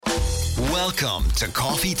Welcome to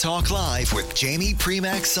Coffee Talk Live with Jamie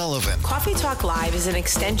Premack Sullivan. Coffee Talk Live is an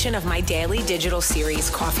extension of my daily digital series,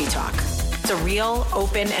 Coffee Talk. It's a real,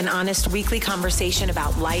 open, and honest weekly conversation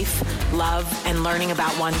about life, love, and learning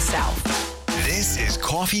about oneself. This is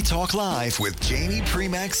Coffee Talk Live with Jamie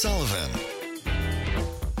Premack Sullivan.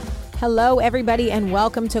 Hello, everybody, and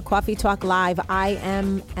welcome to Coffee Talk Live. I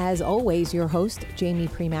am, as always, your host, Jamie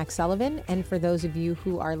Premack Sullivan. And for those of you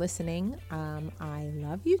who are listening, I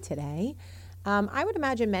love you today. I would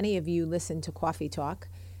imagine many of you listen to Coffee Talk,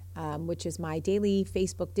 which is my daily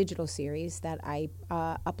Facebook digital series that I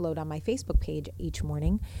upload on my Facebook page each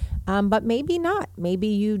morning. But maybe not. Maybe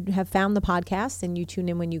you have found the podcast and you tune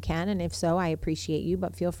in when you can. And if so, I appreciate you.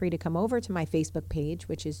 But feel free to come over to my Facebook page,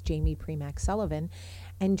 which is Jamie Premack Sullivan,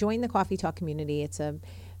 and join the Coffee Talk community. It's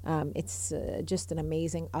just an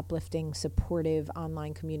amazing, uplifting, supportive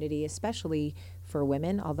online community, especially for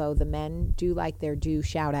women, although the men do like their due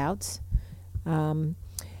shout outs.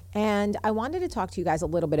 And I wanted to talk to you guys a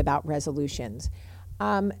little bit about resolutions.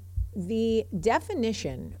 The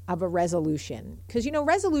definition of a resolution, because, you know,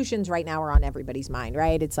 resolutions right now are on everybody's mind,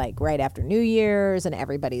 right? It's like right after New Year's and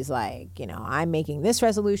everybody's like, you know, I'm making this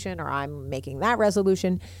resolution or I'm making that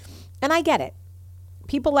resolution. And I get it.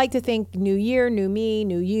 People like to think new year, new me,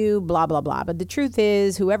 new you, blah, blah, blah. But the truth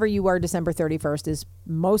is, whoever you were December 31st is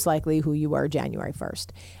most likely who you were January 1st.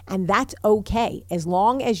 And that's okay, as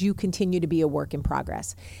long as you continue to be a work in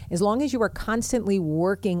progress. As long as you are constantly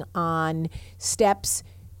working on steps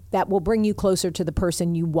that will bring you closer to the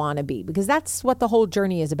person you want to be. Because that's what the whole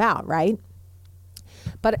journey is about, right?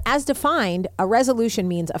 But as defined, a resolution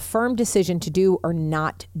means a firm decision to do or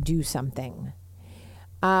not do something.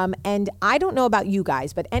 And I don't know about you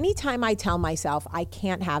guys, but anytime I tell myself I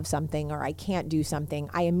can't have something or I can't do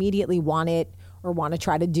something, I immediately want it or want to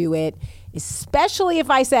try to do it, especially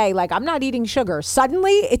if I say, like, I'm not eating sugar.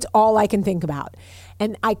 Suddenly, it's all I can think about.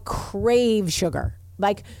 And I crave sugar.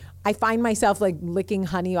 Like, I find myself, like, licking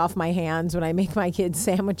honey off my hands when I make my kids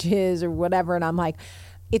sandwiches or whatever. And I'm like,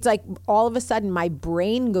 it's like all of a sudden my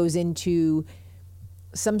brain goes into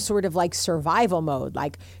some sort of like survival mode,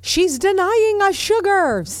 like she's denying us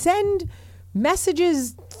sugar, send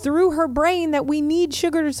messages through her brain that we need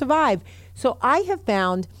sugar to survive. So I have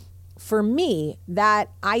found for me that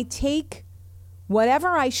I take whatever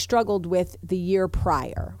I struggled with the year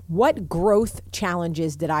prior. What growth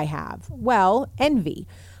challenges did I have? Well, envy.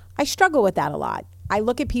 I struggle with that a lot. I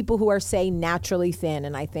look at people who are, say, naturally thin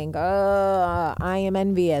and I think, I am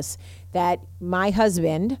envious that my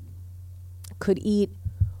husband could eat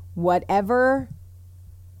whatever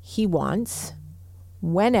he wants,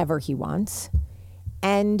 whenever he wants,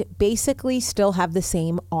 and basically still have the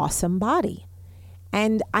same awesome body.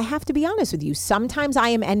 And I have to be honest with you, sometimes I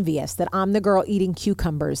am envious that I'm the girl eating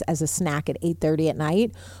cucumbers as a snack at 8:30 at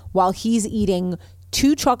night while he's eating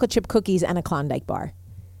 2 chocolate chip cookies and a Klondike bar.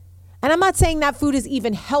 And I'm not saying that food is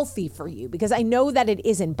even healthy for you, because I know that it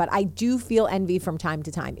isn't, but I do feel envy from time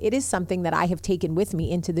to time. It is something that I have taken with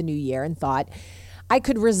me into the new year and thought, I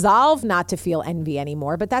could resolve not to feel envy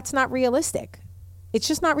anymore, but that's not realistic. It's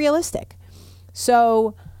just not realistic.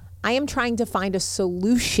 So I am trying to find a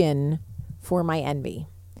solution for my envy.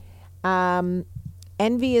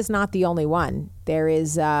 Envy is not the only one. There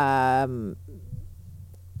is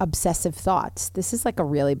obsessive thoughts. This is like a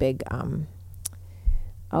really big,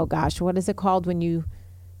 what is it called when you,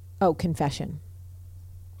 confession.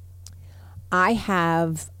 I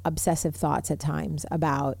have obsessive thoughts at times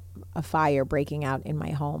about a fire breaking out in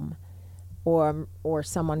my home or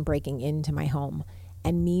someone breaking into my home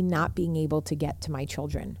and me not being able to get to my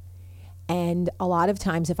children. And a lot of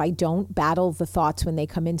times if I don't battle the thoughts when they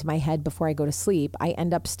come into my head before I go to sleep, I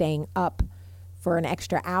end up staying up for an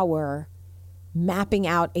extra hour mapping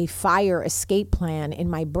out a fire escape plan in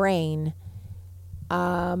my brain,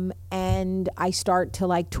 and I start to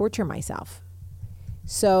like torture myself.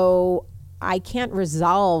 So I can't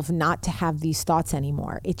resolve not to have these thoughts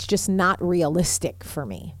anymore. It's just not realistic for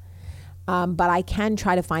me. But I can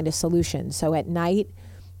try to find a solution. So at night,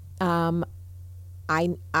 Michael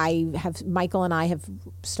and I have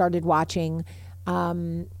started watching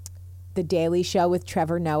The Daily Show with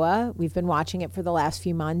Trevor Noah. We've been watching it for the last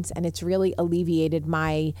few months, and it's really alleviated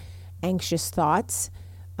my anxious thoughts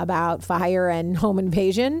about fire and home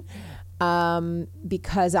invasion.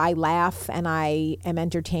 Because I laugh and I am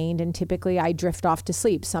entertained, and typically I drift off to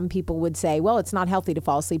sleep. Some people would say, well, it's not healthy to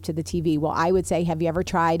fall asleep to the TV. Well, I would say, have you ever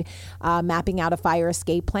tried mapping out a fire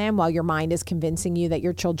escape plan while your mind is convincing you that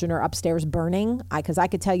your children are upstairs burning? Because I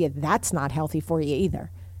could tell you that's not healthy for you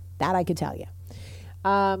either. That I could tell you.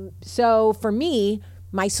 So for me,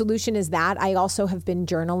 my solution is that I also have been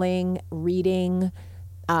journaling, reading,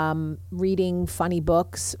 reading funny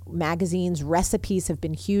books, magazines, recipes have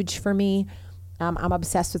been huge for me. I'm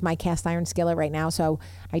obsessed with my cast iron skillet right now. So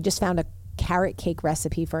I just found a carrot cake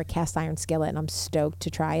recipe for a cast iron skillet and I'm stoked to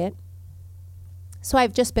try it. So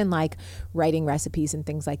I've just been like writing recipes and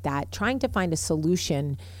things like that, trying to find a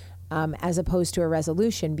solution as opposed to a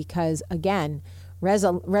resolution, because again,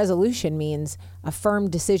 resolution means a firm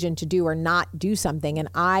decision to do or not do something. And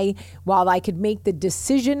while I could make the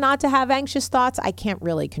decision not to have anxious thoughts, I can't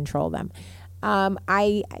really control them.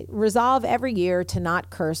 I resolve every year to not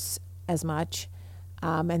curse as much.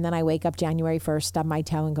 And then I wake up January 1st, stub my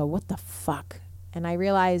toe and go, what the fuck? And I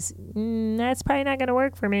realize that's probably not going to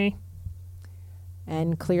work for me.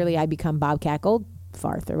 And clearly I become Bobcat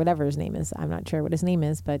Goldfarth or whatever his name is. I'm not sure what his name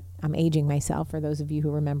is, but I'm aging myself for those of you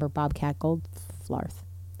who remember Bobcat Goldfarth.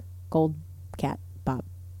 Goldcat,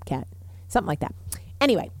 Bobcat, something like that.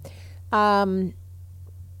 Anyway, I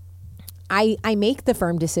make the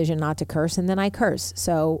firm decision not to curse and then I curse.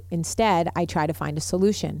 So instead I try to find a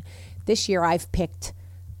solution. This year I've picked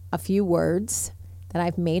a few words that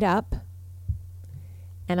I've made up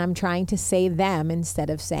and I'm trying to say them instead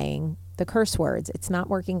of saying the curse words. It's not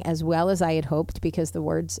working as well as I had hoped because the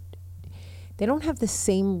words, they don't have the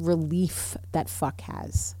same relief that fuck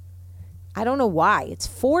has. I don't know why. It's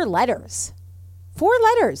 4 letters. 4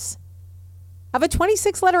 letters of a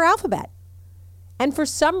 26-letter alphabet. And for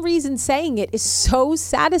some reason saying it is so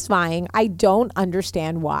satisfying. I don't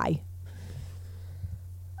understand why.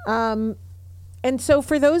 And so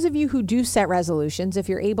for those of you who do set resolutions, if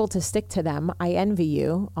you're able to stick to them, I envy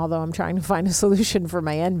you, although I'm trying to find a solution for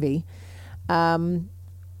my envy. And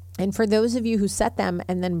for those of you who set them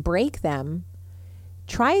and then break them,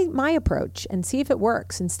 try my approach and see if it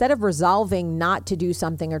works. Instead of resolving not to do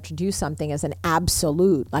something or to do something as an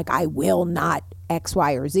absolute, like I will not X,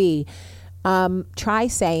 Y, or Z, try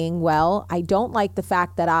saying, well, I don't like the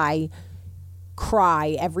fact that I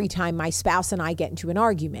cry every time my spouse and I get into an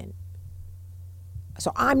argument.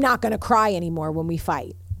 So I'm not going to cry anymore when we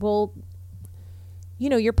fight. Well, you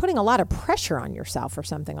know, you're putting a lot of pressure on yourself or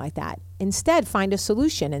something like that. Instead, find a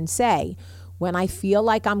solution and say, when I feel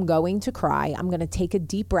like I'm going to cry, I'm going to take a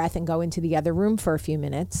deep breath and go into the other room for a few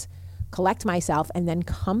minutes, collect myself, and then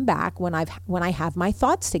come back when I have my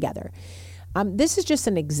thoughts together. This is just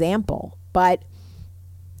an example, but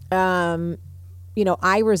you know,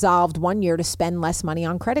 I resolved one year to spend less money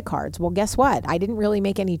on credit cards. Well, guess what? I didn't really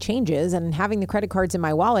make any changes, and having the credit cards in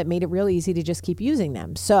my wallet made it really easy to just keep using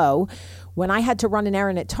them. So when I had to run an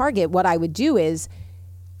errand at Target, what I would do is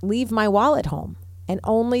leave my wallet home and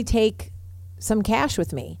only take some cash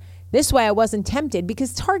with me. This way I wasn't tempted,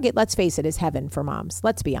 because Target, let's face it, is heaven for moms.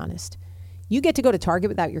 Let's be honest. You get to go to Target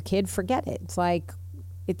without your kid, forget it.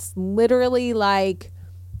 It's literally like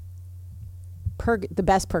the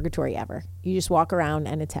best purgatory ever. You just walk around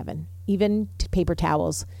and it's heaven. Even paper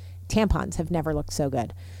towels, tampons have never looked so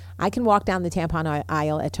good. I can walk down the tampon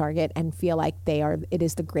aisle at Target and feel like it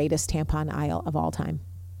is the greatest tampon aisle of all time.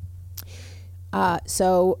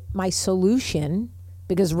 So my solution,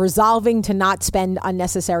 because resolving to not spend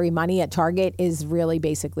unnecessary money at Target is really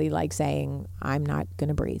basically like saying, I'm not going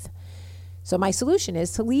to breathe. So my solution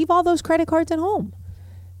is to leave all those credit cards at home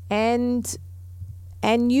and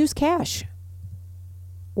use cash.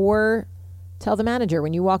 Or tell the manager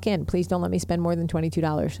when you walk in, please don't let me spend more than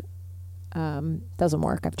 $22. Doesn't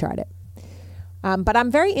work. I've tried it. But I'm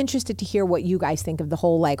very interested to hear what you guys think of the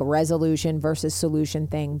whole like resolution versus solution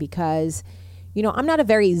thing, because, you know, I'm not a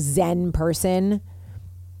very Zen person.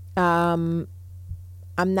 I'm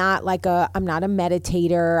not a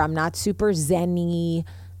meditator. I'm not super Zen-y.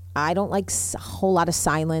 I don't like a whole lot of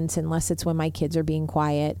silence unless it's when my kids are being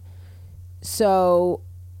quiet. So,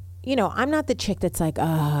 you know, I'm not the chick that's like,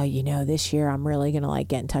 you know, this year I'm really going to like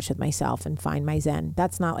get in touch with myself and find my Zen.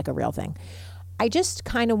 That's not like a real thing. I just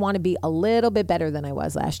kind of want to be a little bit better than I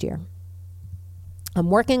was last year.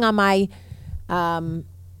 I'm working on my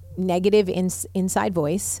negative inside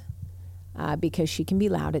voice because she can be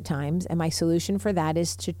loud at times. And my solution for that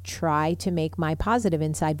is to try to make my positive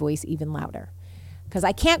inside voice even louder. Because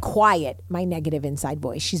I can't quiet my negative inside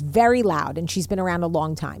voice. She's very loud and she's been around a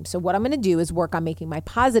long time. So what I'm going to do is work on making my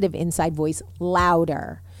positive inside voice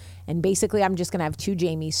louder. And basically I'm just going to have 2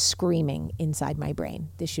 Jamies screaming inside my brain.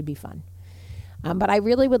 This should be fun. But I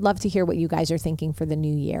really would love to hear what you guys are thinking for the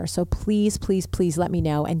new year. So please, please, please let me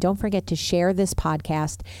know. And don't forget to share this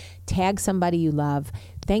podcast. Tag somebody you love.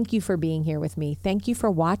 Thank you for being here with me. Thank you for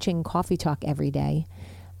watching Coffee Talk every day.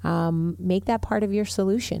 Make that part of your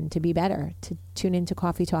solution to be better, to tune into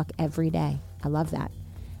Coffee Talk every day. I love that.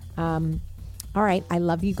 All right. I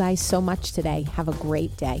love you guys so much today. Have a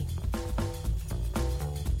great day.